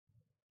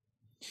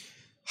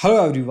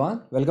Hello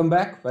everyone, welcome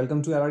back.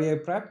 Welcome to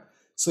LRDIPrep.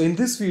 So in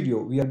this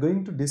video, we are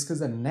going to discuss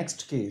the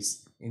next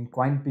case in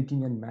coin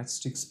picking and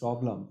matchsticks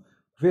problem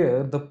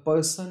where the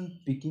person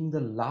picking the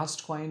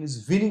last coin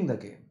is winning the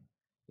game.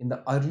 In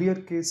the earlier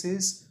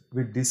cases,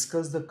 we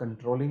discussed the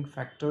controlling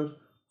factor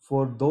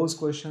for those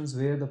questions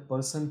where the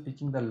person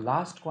picking the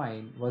last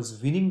coin was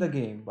winning the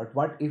game, but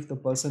what if the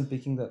person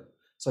picking the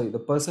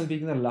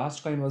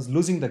last coin was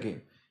losing the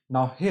game?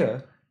 Now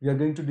here we are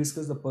going to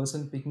discuss the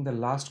person picking the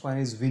last coin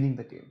is winning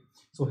the game.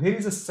 So here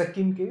is a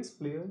second case,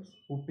 players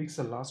who picks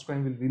the last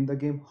coin will win the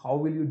game. How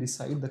will you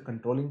decide the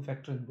controlling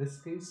factor in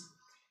this case?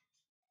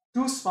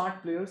 Two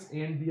smart players,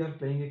 A and B, are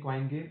playing a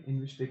coin game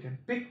in which they can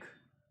pick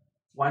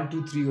 1,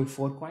 2, 3 or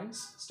 4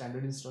 coins,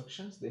 standard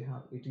instructions. They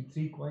have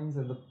 83 coins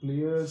and the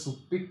players who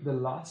pick the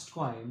last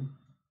coin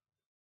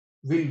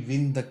will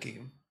win the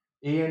game.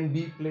 A and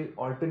B play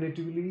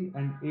alternatively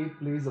and A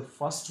plays the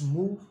first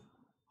move.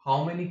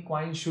 How many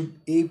coins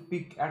should A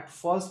pick at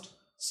first?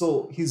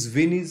 So his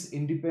win is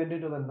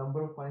independent of the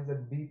number of coins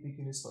that B pick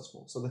in his first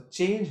move. So the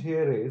change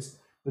here is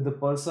that the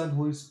person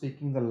who is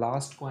picking the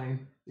last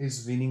coin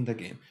is winning the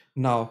game.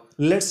 Now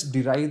let's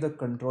derive the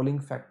controlling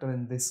factor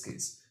in this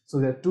case. So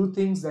there are two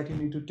things that you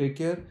need to take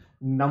care.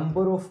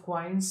 Number of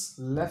coins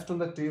left on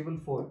the table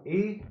for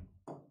A,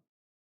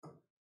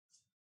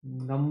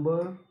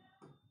 number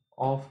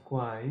of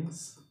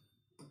coins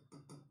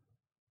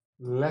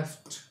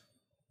left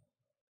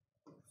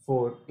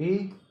for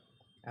A,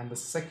 and the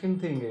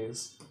second thing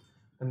is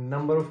the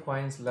number of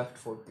coins left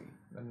for B.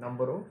 The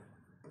number of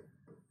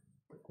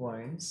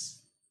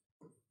coins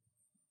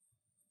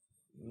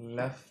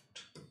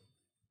left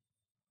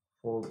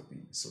for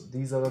B. So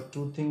these are the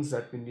two things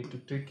that we need to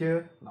take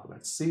care. Now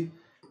let's see.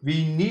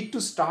 We need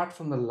to start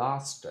from the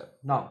last step.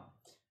 Now,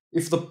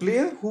 if the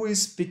player who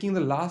is picking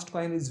the last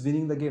coin is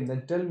winning the game,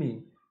 then tell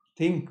me,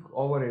 think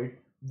over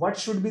it, what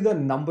should be the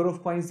number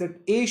of coins that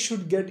A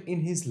should get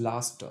in his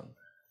last turn?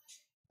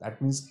 That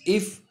means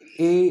if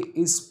A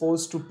is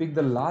supposed to pick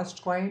the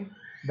last coin,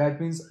 that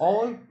means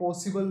all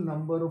possible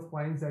number of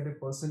coins that a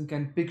person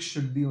can pick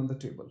should be on the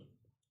table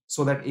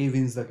so that A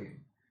wins the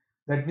game.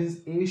 That means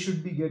A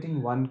should be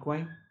getting 1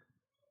 coin,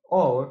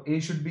 or A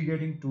should be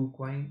getting 2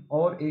 coin,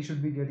 or A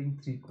should be getting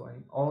 3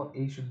 coin, or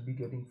A should be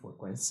getting 4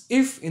 coins.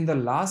 If in the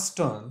last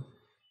turn,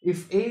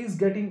 if A is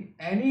getting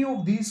any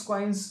of these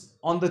coins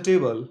on the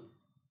table,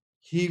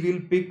 he will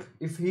pick,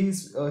 if he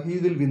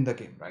will win the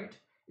game, right?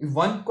 If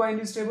 1 coin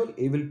is table,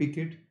 A will pick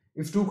it.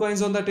 If 2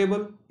 coins on the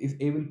table, if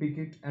A will pick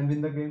it and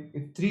win the game.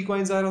 If 3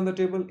 coins are on the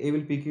table, A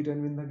will pick it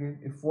and win the game.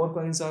 If 4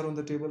 coins are on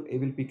the table, A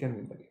will pick and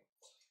win the game.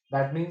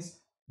 That means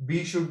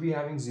B should be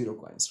having 0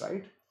 coins,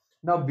 right?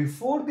 Now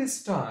before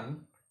this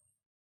turn,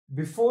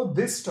 B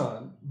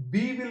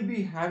will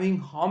be having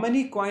how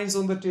many coins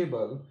on the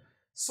table,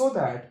 so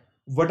that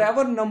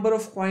whatever number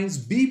of coins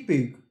B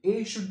pick,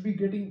 A should be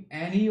getting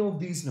any of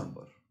these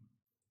number.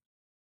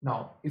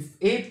 Now if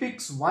A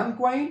picks 1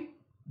 coin,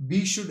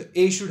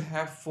 A should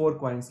have 4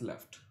 coins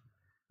left.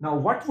 Now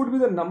what would be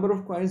the number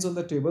of coins on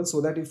the table,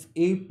 so that if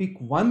A pick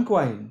 1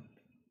 coin,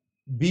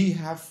 B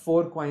have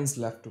 4 coins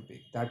left to pick?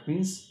 That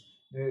means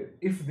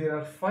if there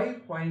are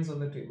 5 coins on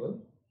the table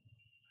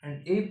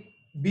and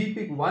B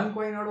pick 1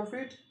 coin out of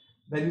it,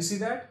 then you see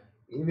that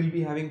A will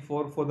be having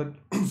 4 for the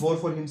 4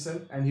 for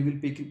himself, and he will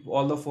pick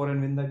all the 4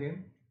 and win the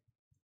game.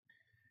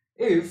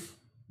 If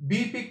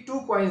B pick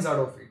 2 coins out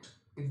of it,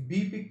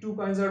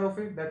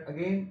 that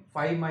again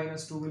 5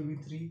 minus 2 will be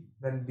 3.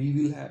 Then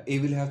A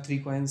will have 3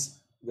 coins,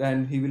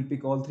 and he will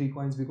pick all 3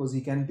 coins because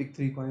he can pick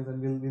 3 coins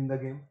and will win the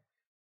game.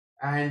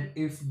 And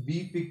if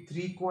B pick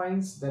 3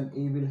 coins, then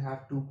A will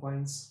have 2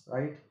 coins,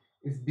 right?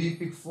 If B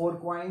pick 4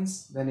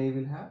 coins, then A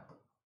will have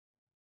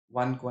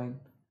 1 coin.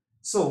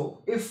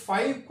 So if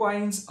 5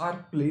 coins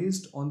are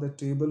placed on the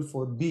table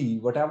for B,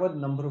 whatever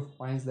number of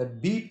coins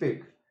that B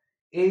pick,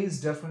 A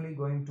is definitely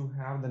going to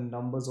have the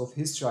numbers of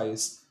his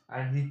choice,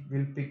 and he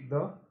will pick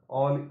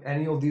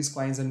any of these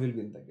coins and will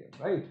win the game,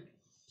 right?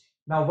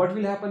 Now what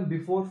will happen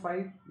before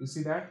 5? You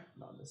see that?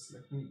 Now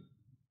let me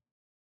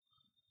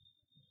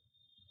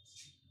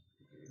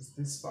is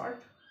this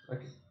part.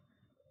 Okay,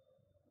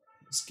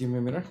 just give me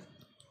a minute.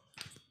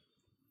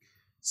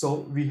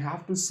 So we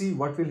have to see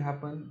what will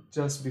happen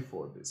just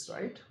before this,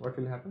 right? What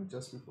will happen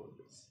just before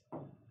this?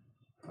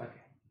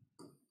 Okay,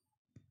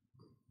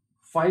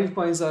 5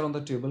 coins are on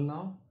the table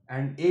now,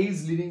 and A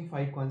is leaving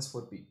 5 coins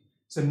for B.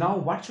 So now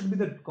what should be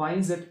the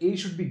coins that A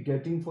should be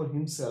getting for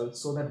himself,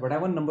 so that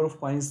whatever number of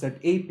coins that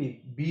A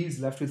pick, B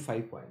is left with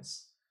 5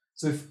 coins.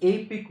 So if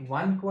A pick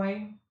 1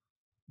 coin,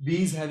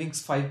 B is having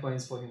 5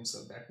 coins for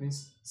himself. That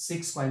means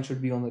 6 coins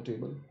should be on the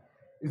table.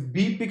 If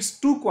B picks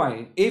 2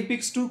 coins, A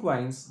picks 2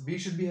 coins, B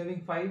should be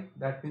having 5.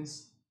 That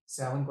means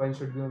 7 coins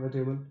should be on the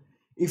table.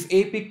 If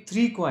A pick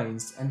 3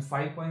 coins and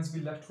 5 coins be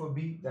left for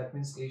B, that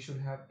means A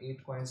should have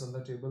 8 coins on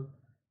the table.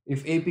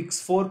 If A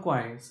picks 4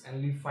 coins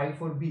and leave 5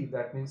 for B,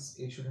 that means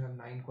A should have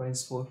 9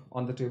 coins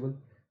on the table.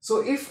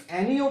 So if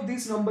any of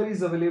these number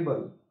is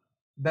available,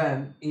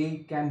 then A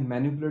can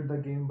manipulate the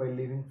game by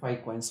leaving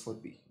 5 coins for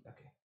B.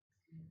 Okay.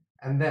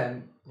 And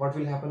then what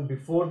will happen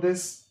before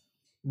this?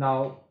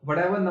 Now,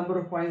 whatever number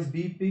of coins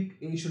B pick,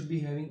 A should be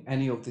having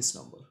any of this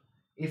number.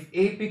 If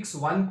A picks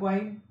 1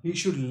 coin, he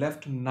should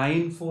left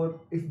 9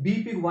 for, if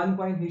B pick 1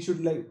 coin, he should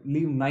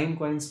leave 9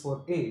 coins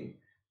for A.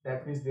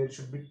 That means there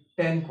should be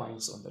 10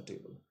 coins on the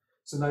table.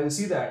 So now you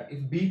see that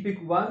if B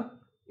pick 1,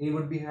 A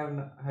would be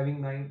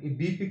having 9. If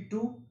B pick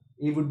 2,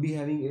 A would be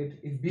having 8.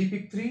 If B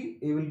pick 3,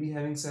 A will be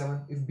having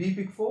 7. If B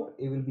pick 4,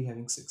 A will be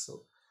having 6.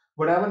 So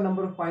whatever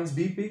number of coins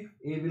B pick,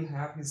 A will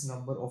have his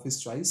number of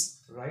his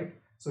choice, right?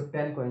 So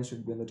 10 coins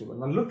should be on the table.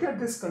 Now look at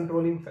this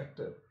controlling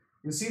factor.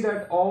 You see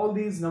that all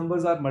these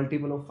numbers are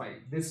multiple of 5.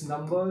 These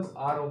numbers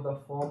are of the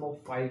form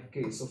of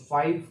 5k. So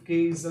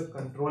 5k is a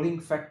controlling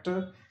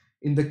factor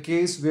in the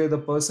case where the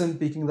person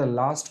picking the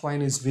last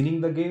coin is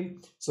winning the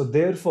game. So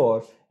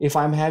therefore, if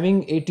I'm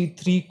having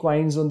 83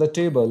 coins on the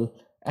table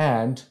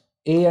and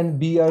A and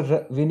B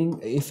are winning,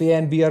 if A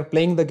and B are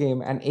playing the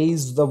game and A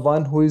is the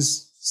one who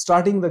is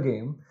starting the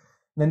game,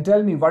 then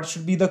tell me what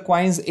should be the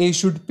coins A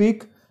should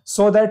pick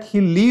so that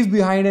he leaves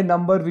behind a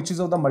number which is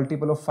of the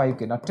multiple of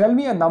 5k. Now tell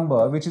me a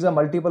number which is a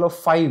multiple of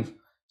 5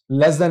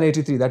 less than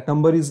 83. That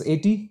number is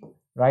 80,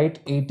 right?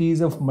 80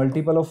 is a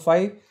multiple of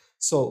 5.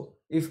 So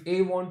if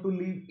A want to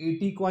leave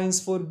 80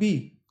 coins for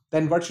B,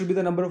 then what should be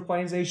the number of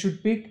coins A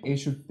should pick? A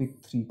should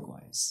pick 3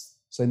 coins.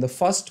 So in the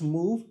first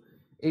move,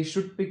 A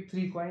should pick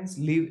 3 coins,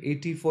 leave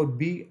 80 for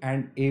B,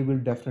 and A will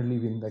definitely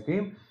win the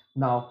game.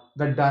 Now,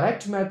 the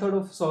direct method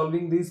of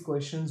solving these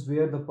questions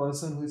where the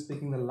person who is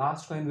picking the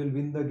last coin will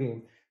win the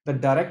game, the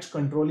direct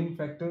controlling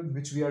factor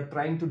which we are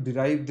trying to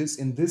derive this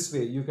in this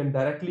way, you can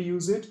directly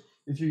use it.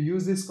 If you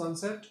use this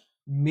concept,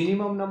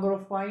 minimum number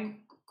of coins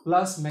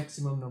plus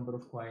maximum number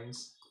of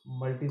coins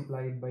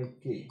multiplied by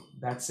k.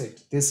 That's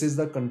it. This is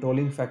the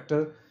controlling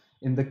factor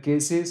in the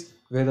cases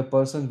where the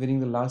person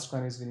winning the last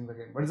coin is winning the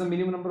game. What is the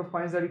minimum number of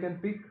coins that you can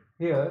pick?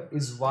 Here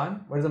is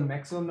 1. What is the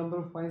maximum number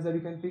of coins that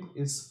you can pick?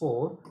 Is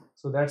 4.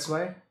 So that's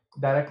why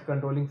direct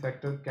controlling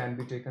factor can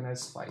be taken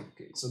as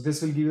 5k. So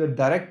this will give you the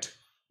direct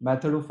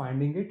method of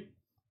finding it.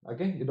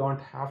 Okay, you don't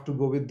have to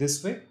go with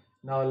this way.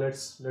 Now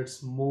let's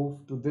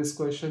move to this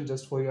question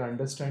just for your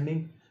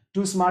understanding.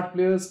 Two smart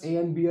players A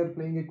and B are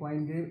playing a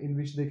coin game in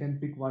which they can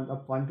pick 1,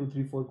 2,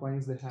 3, 4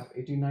 coins. They have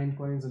 89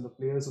 coins and the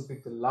players who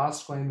pick the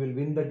last coin will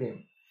win the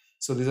game.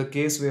 So this is a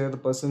case where the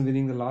person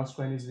winning the last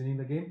coin is winning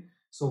the game.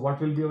 So what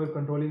will be our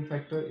controlling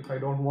factor? If I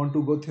don't want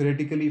to go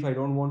theoretically, if I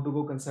don't want to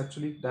go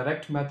conceptually,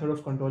 direct method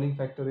of controlling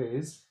factor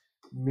is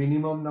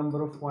minimum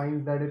number of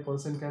coins that a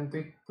person can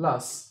pick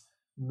plus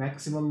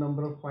maximum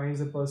number of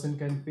coins a person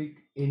can pick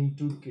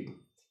into k.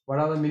 What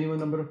are the minimum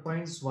number of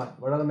coins? 1.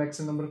 What are the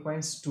maximum number of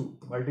coins? 2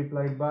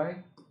 multiplied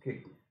by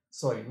k.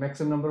 Sorry,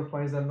 maximum number of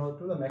coins are not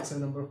 2. The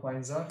maximum number of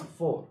coins are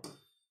 4.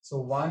 So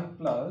 1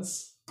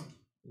 plus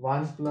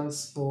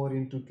 4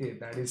 into k,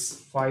 that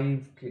is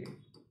 5k.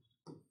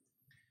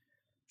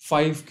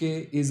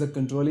 5k is a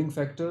controlling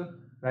factor,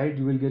 right?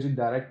 You will get it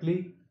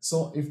directly.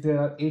 So if there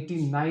are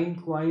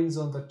 89 coins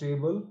on the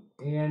table,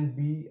 A and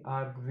B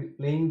are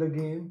playing the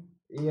game.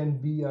 A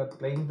and B are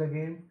playing the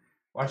game.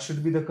 What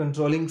should be the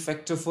controlling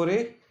factor for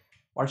A?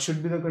 What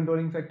should be the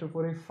controlling factor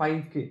for A?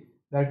 5k.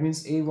 That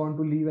means A want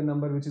to leave a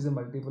number which is a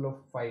multiple of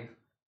 5.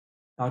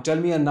 Now tell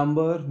me a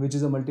number which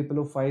is a multiple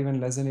of 5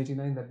 and less than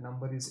 89. That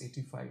number is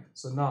 85.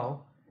 So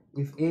now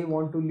if A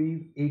want to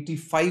leave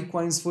 85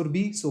 coins for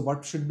B, so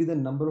what should be the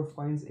number of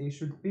coins A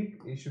should pick?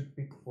 A should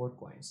pick 4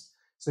 coins.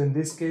 So in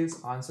this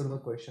case, answer to the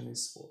question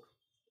is 4.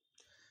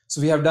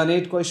 So we have done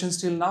 8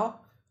 questions till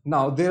now.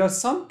 Now there are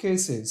some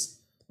cases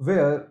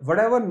where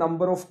whatever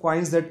number of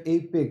coins that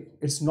A pick,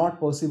 it's not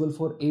possible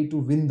for A to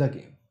win the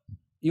game,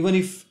 even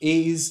if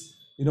A is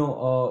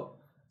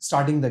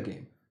starting the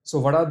game. So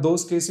what are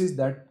those cases?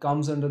 That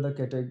comes under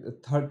the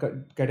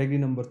third category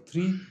number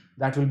 3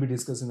 that will be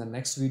discussed in the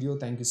next video.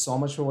 Thank you so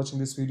much for watching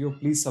this video.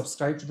 Please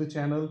subscribe to the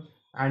channel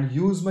and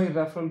use my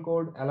referral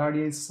code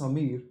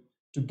LRDISamir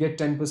to get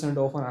 10%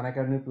 off on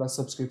Unacademy Plus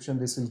subscription.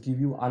 This will give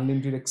you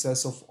unlimited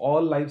access of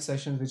all live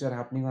sessions which are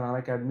happening on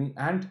Unacademy,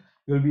 and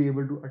you'll be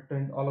able to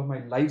attend all of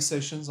my live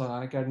sessions on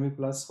Unacademy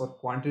Plus for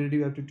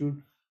quantitative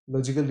aptitude,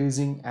 logical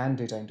reasoning, and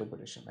data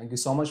interpretation. Thank you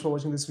so much for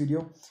watching this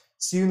video.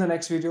 See you in the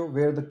next video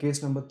where the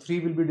case number 3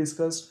 will be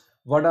discussed.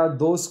 What are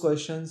those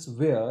questions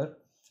where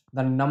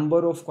the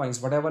number of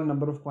coins, whatever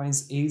number of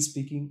coins A is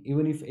picking,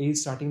 even if A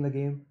is starting the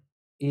game,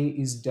 A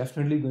is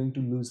definitely going to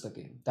lose the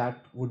game.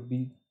 That would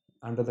be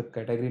under the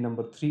category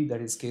number 3,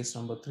 that is case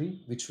number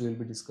 3, which we will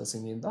be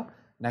discussing in the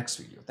next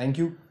video. Thank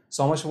you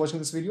so much for watching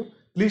this video.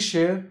 Please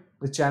share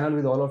the channel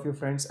with all of your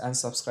friends and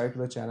subscribe to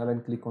the channel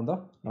and click on the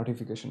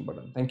notification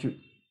button. Thank you.